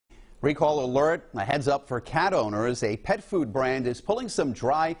Recall alert, a heads up for cat owners. A pet food brand is pulling some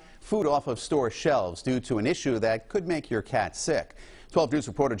dry food off of store shelves due to an issue that could make your cat sick. 12 News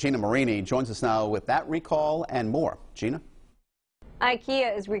reporter Gina Marini joins us now with that recall and more. Gina?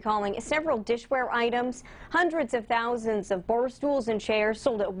 IKEA is recalling several dishware items. Hundreds of thousands of bar stools and chairs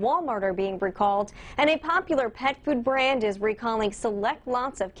sold at Walmart are being recalled. And a popular pet food brand is recalling select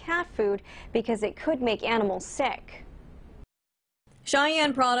lots of cat food because it could make animals sick.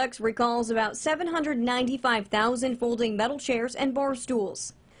 Cheyenne Products recalls about 795,000 folding metal chairs and bar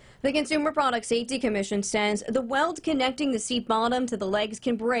stools. The Consumer Product Safety Commission says the weld connecting the seat bottom to the legs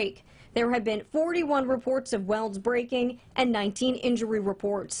can break. There have been 41 reports of welds breaking and 19 injury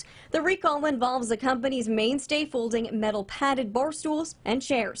reports. The recall involves the company's Mainstay folding metal padded bar stools and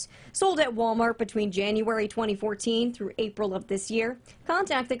chairs sold at Walmart between January 2014 through April of this year.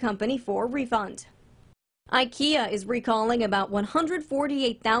 Contact the company for a refund. IKEA is recalling about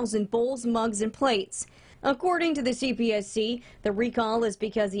 148,000 bowls, mugs, and plates. According to the CPSC, the recall is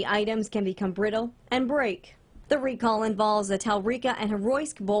because the items can become brittle and break. The recall involves the Talrika and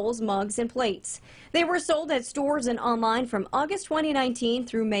Heroisk bowls, mugs, and plates. They were sold at stores and online from August 2019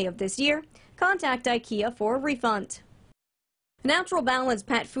 through May of this year. Contact IKEA for a refund. Natural Balance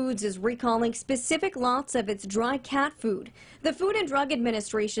Pet Foods is recalling specific lots of its dry cat food. The Food and Drug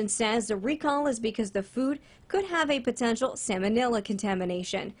Administration says the recall is because the food could have a potential salmonella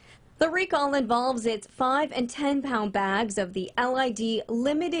contamination. The recall involves its 5 and 10-pound bags of the LID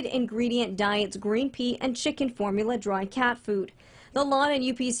Limited Ingredient Diets green pea and chicken formula dry cat food. The lot and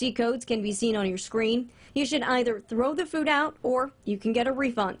UPC codes can be seen on your screen. You should either throw the food out or you can get a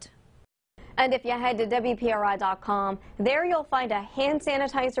refund. And if you head to WPRI.com, there you'll find a hand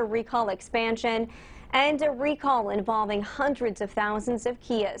sanitizer recall expansion and a recall involving hundreds of thousands of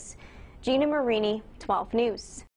Kias. Gina Marini, 12 News.